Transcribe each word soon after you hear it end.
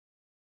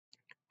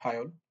Hi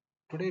all.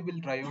 Today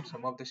we'll try out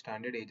some of the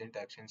standard agent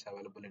actions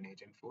available in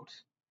Agentforce.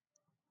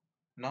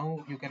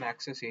 Now you can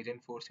access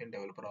Agentforce in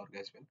developer org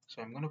as well.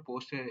 So I'm going to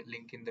post a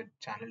link in the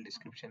channel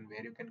description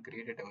where you can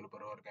create a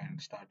developer org and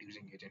start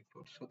using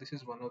Agentforce. So this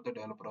is one of the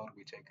developer org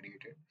which I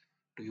created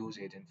to use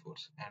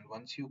Agentforce. And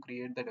once you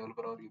create the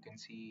developer org, you can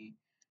see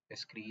a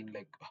screen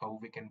like how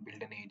we can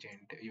build an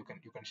agent. You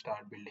can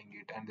start building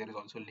it, and there is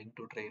also a link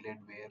to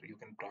Trailhead where you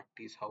can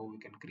practice how we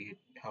can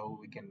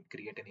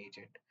create an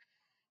agent,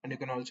 and you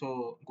can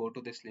also go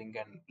to this link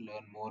and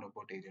learn more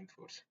about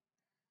Agentforce.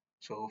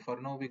 So for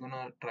now, we're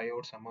gonna try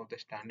out some of the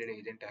standard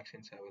agent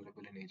actions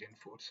available in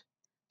Agentforce.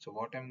 So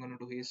what I'm gonna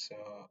do is,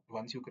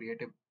 once you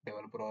create a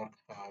developer org,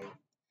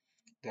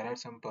 there are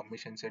some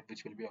permission set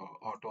which will be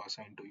auto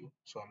assigned to you.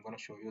 So I'm gonna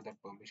show you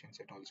that permission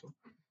set also.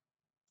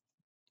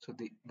 So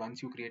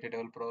once you create a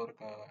developer org,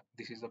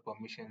 this is the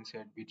permission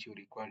set which you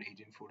require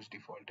Agentforce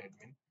default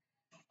admin,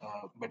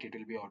 but it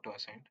will be auto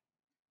assigned.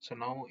 So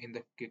now in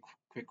the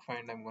quick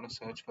find, I'm gonna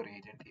search for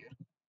agent here.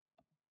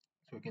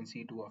 So you can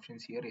see two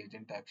options here,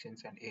 agent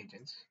actions and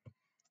agents.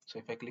 So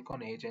if I click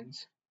on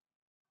agents,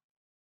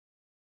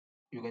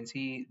 you can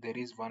see there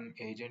is one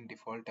agent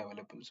default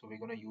available. So we're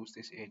going to use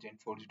this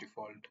agent for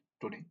default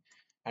today.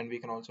 And we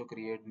can also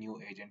create new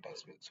agent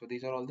as well. So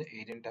these are all the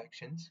agent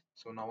actions.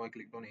 So now I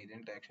clicked on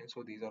agent actions.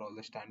 So these are all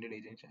the standard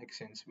agent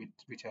actions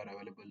which are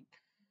available.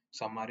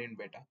 Some are in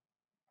beta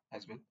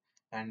as well.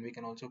 And we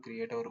can also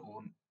create our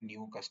own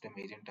new custom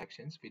agent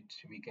actions,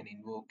 which we can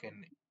invoke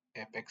an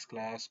apex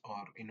class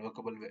or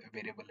invocable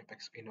variable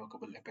apex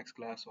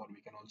class, or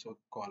we can also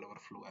call our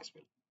flow as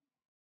well.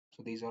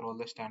 So these are all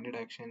the standard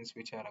actions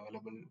which are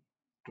available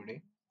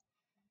today,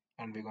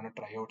 and we're going to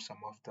try out some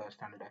of the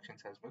standard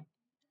actions as well.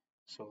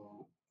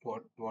 So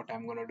what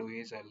I'm going to do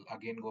is I'll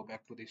again go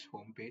back to this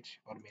home page,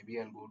 or maybe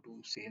I'll go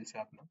to sales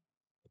app now.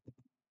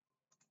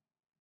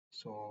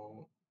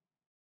 So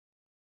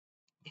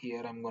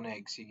here I'm going to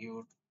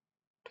execute.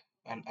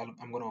 I'm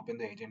going to open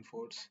the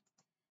Agentforce,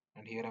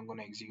 and here I'm going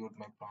to execute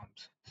my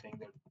prompts saying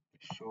that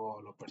show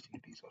all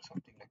opportunities or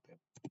something like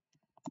that.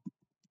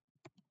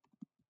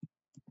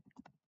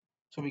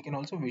 So we can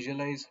also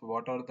visualize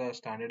what are the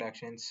standard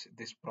actions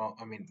this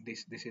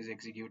is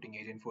executing,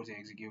 Agentforce is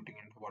executing,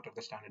 and what are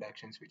the standard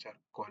actions which are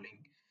calling.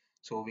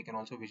 So we can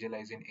also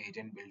visualize in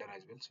agent builder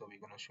as well. So we're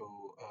going to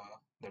show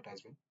that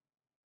as well.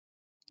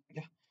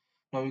 Yeah.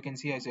 Now you can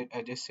see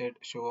I just said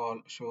show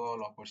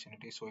all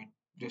opportunities. So it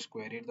just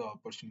queried the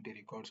opportunity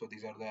record. So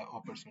these are the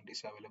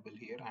opportunities available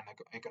here, and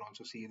I can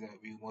also see the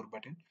view more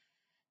button,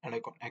 and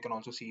I can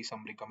also see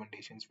some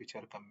recommendations which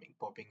are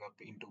popping up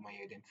into my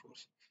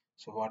Agentforce.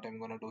 So what I'm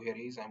going to do here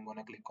is I'm going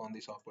to click on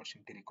this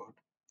opportunity record.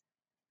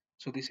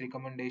 So these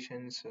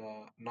recommendations,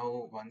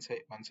 now once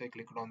I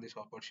clicked on this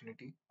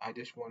opportunity, I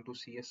just want to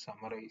see a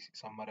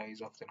summarize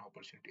of an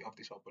opportunity of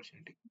this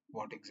opportunity,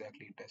 what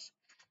exactly it does.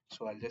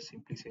 So I'll just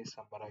simply say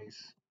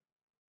summarize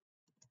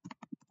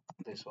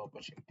this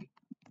opportunity.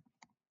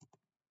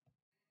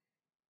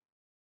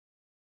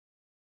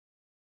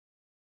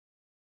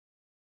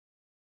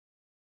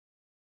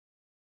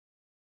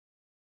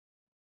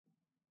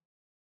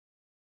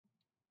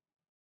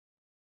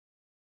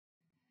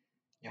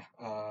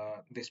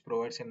 Yeah, this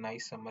provides a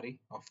nice summary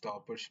of the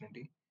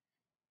opportunity.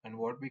 And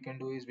what we can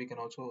do is we can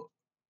also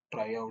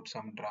try out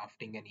some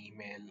drafting an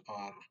email,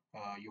 or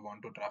you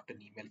want to draft an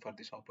email for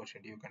this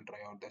opportunity, you can try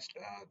out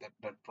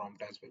that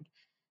prompt as well.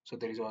 So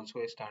there is also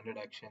a standard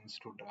actions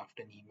to draft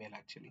an email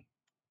actually.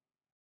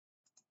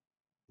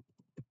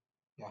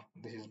 Yeah,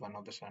 this is one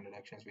of the standard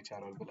actions which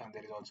are available, and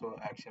there is also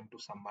action to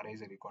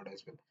summarize a record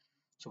as well.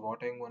 So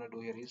what I'm going to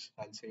do here is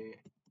I'll say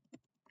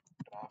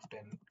draft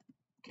an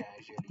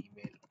casual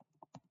email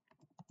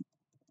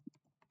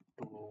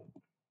to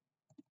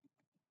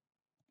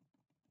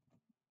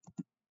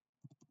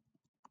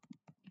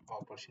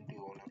opportunity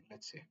owner,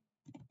 let's say.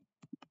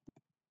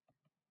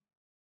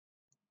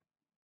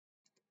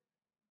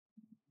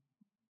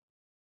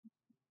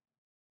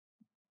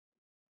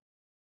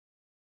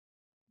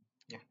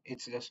 Yeah,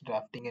 it's just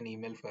drafting an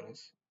email for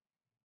us.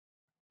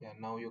 Yeah,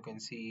 now you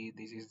can see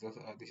this is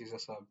the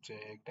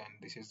subject,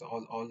 and this is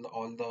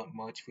all the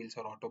merge fields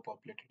are auto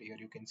populated here.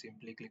 You can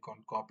simply click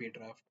on copy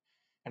draft,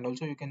 and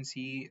also you can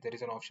see there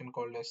is an option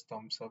called as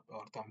thumbs up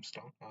or thumbs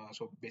down.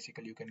 So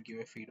basically you can give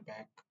a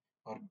feedback,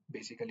 or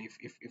basically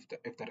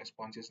if the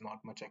response is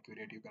not much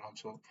accurate, you can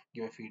also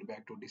give a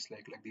feedback to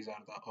dislike. Like, these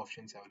are the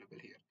options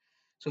available here.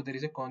 So there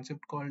is a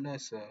concept called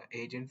as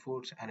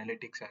Agentforce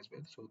analytics as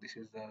well. So this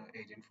is the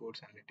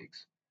Agentforce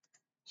analytics.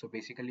 So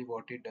basically,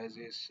 what it does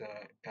is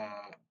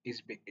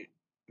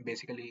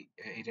basically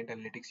agent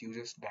analytics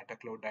uses data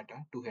cloud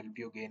data to help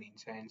you gain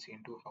insights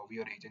into how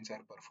your agents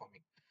are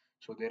performing.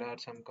 So there are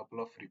some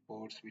couple of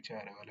reports which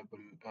are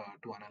available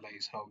to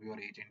analyze how your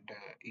agent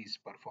is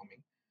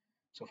performing.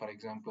 So for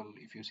example,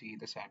 if you see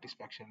the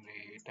satisfaction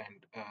rate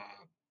and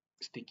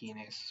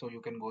stickiness, so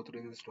you can go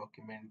through this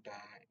document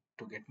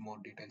to get more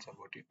details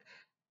about it.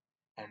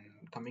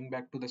 And coming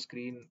back to the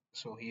screen,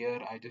 so here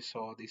I just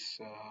saw this.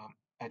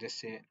 I just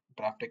say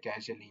draft a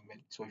casual email.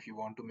 So if you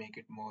want to make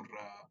it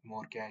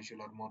more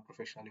casual or more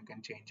professional, you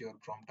can change your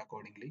prompt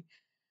accordingly.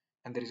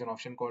 And there is an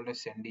option called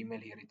as send email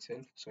here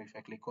itself. So if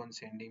I click on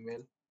send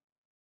email,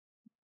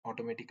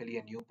 automatically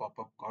a new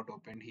pop-up got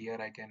opened. Here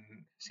I can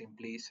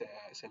simply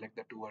select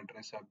the to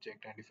address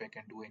subject, and if I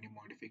can do any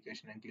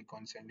modification and click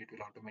on send, it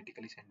will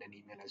automatically send an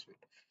email as well.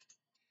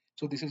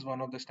 So this is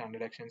one of the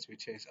standard actions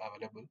which is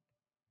available.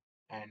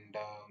 And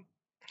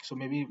so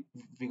maybe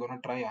we're gonna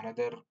try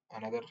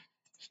another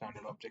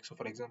standard object. So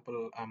for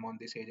example, I'm on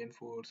this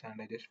Agentforce and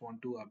I just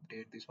want to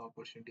update this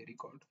opportunity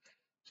record,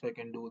 so I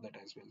can do that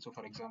as well. So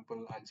for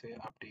example, I'll say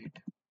update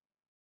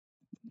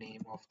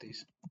name of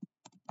this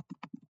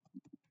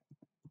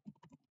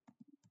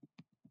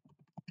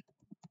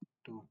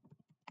to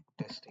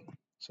testing.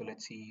 So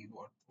let's see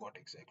what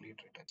exactly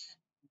it returns.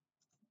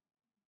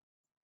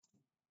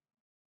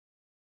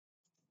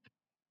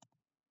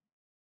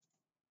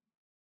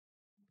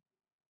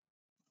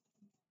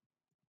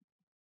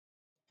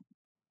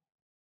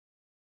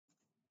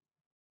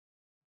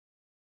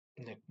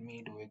 Let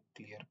me do a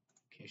clear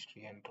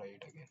history and try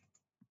it again.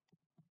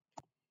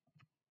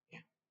 Yeah,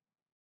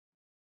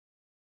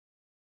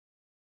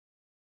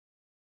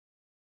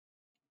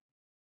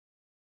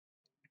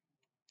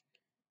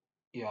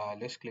 yeah,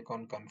 let's click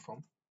on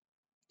confirm.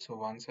 So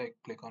once I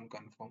click on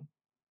confirm,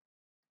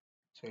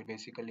 so it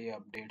basically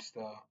updates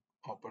the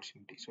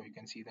opportunity. So you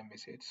can see the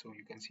message. So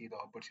you can see the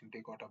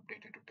opportunity got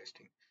updated to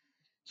testing.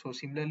 So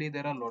similarly,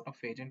 there are a lot of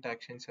agent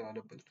actions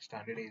available,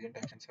 standard agent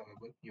actions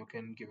available. You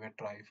can give a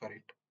try for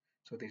it.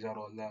 So these are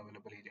all the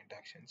available agent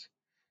actions.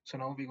 So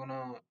now we're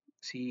gonna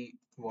see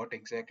what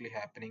exactly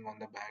happening on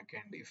the back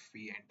end if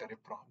we enter a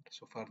prompt.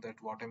 So for that,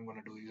 what I'm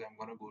gonna do is I'm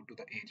gonna go to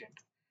the agent.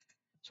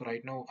 So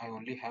right now I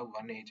only have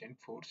one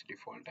Agentforce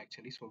default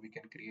actually, so we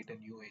can create a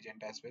new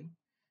agent as well.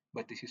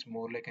 But this is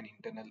more like an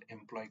internal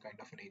employee kind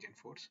of an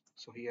Agentforce.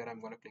 So here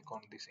I'm going to click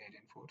on this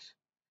Agentforce,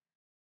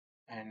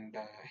 and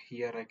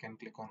here I can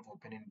click on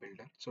open in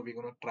builder. So we're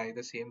going to try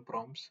the same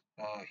prompts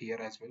here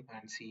as well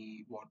and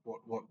see what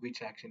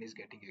which action is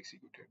getting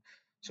executed.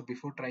 So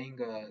before trying,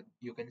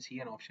 you can see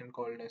an option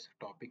called as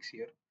topics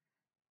here.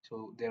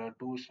 So there are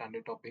two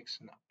standard topics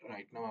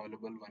right now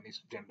available. One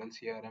is general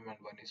CRM and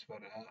one is for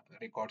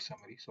record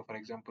summary. So for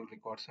example,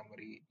 record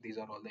summary, these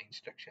are all the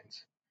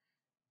instructions,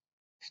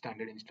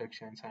 standard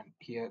instructions, and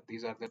here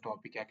these are the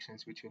topic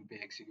actions which will be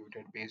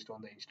executed based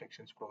on the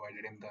instructions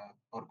provided in the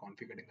or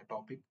configured in the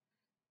topic.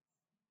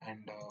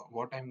 And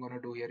what I'm going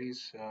to do here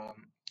is,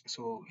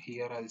 so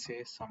here I'll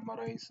say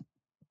summarize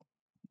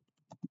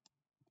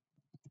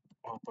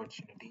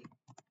opportunity.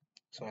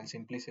 So I'll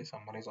simply say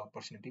summarize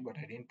opportunity, but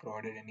I didn't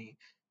provide any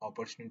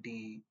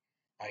opportunity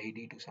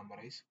ID to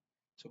summarize.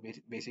 So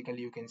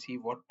basically, you can see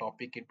what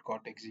topic it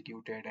got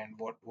executed and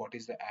what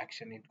is the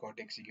action it got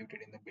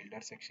executed in the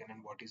builder section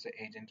and what is the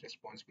agent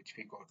response which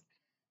we got.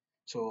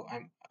 So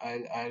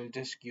I'll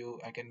just give,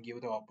 I can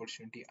give the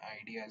opportunity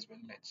ID as well.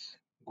 Let's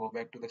go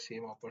back to the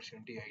same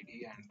opportunity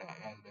ID and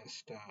I'll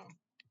just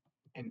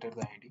enter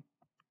the ID.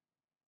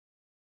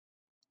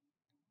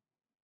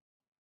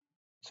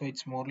 So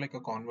it's more like a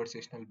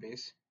conversational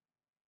base.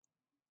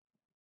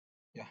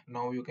 Yeah,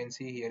 now you can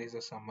see here is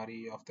a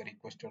summary of the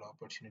requested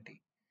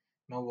opportunity.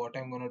 Now what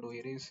I'm going to do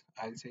here is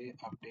I'll say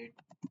update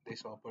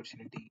this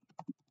opportunity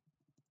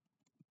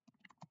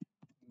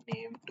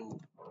name to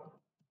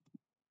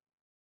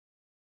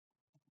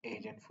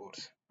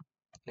Agentforce.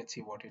 Let's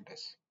see what it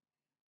does.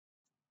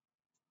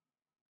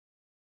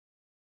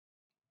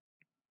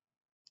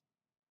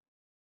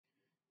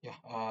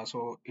 Yeah,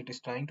 so it is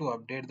trying to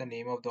update the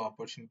name of the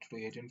opportunity to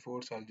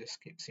Agentforce. I'll just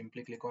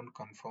simply click on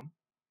confirm.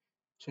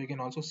 So you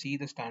can also see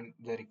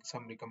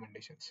some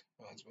recommendations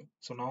as well.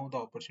 So now the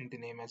opportunity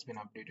name has been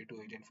updated to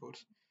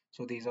Agentforce.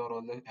 So these are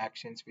all the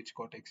actions which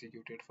got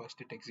executed.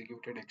 First, it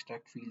executed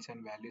extract fields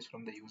and values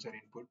from the user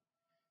input,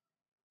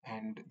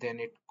 and then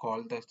it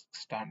called the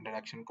standard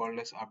action called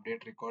as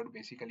update record.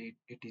 Basically,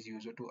 it is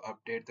used to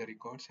update the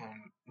records,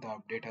 and the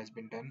update has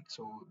been done.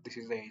 So this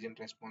is the agent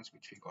response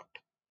which we got.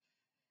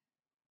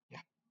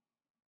 Yeah,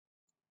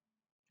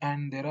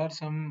 and there are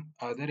some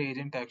other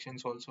agent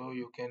actions also.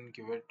 You can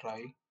give a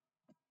try.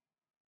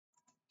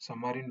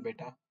 Some are in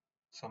beta,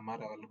 some are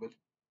available.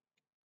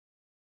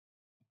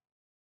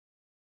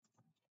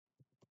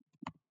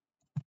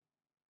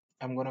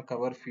 I'm going to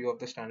cover few of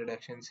the standard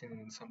actions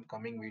in some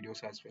coming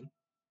videos as well.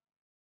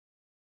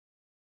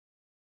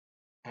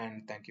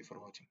 And thank you for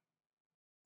watching.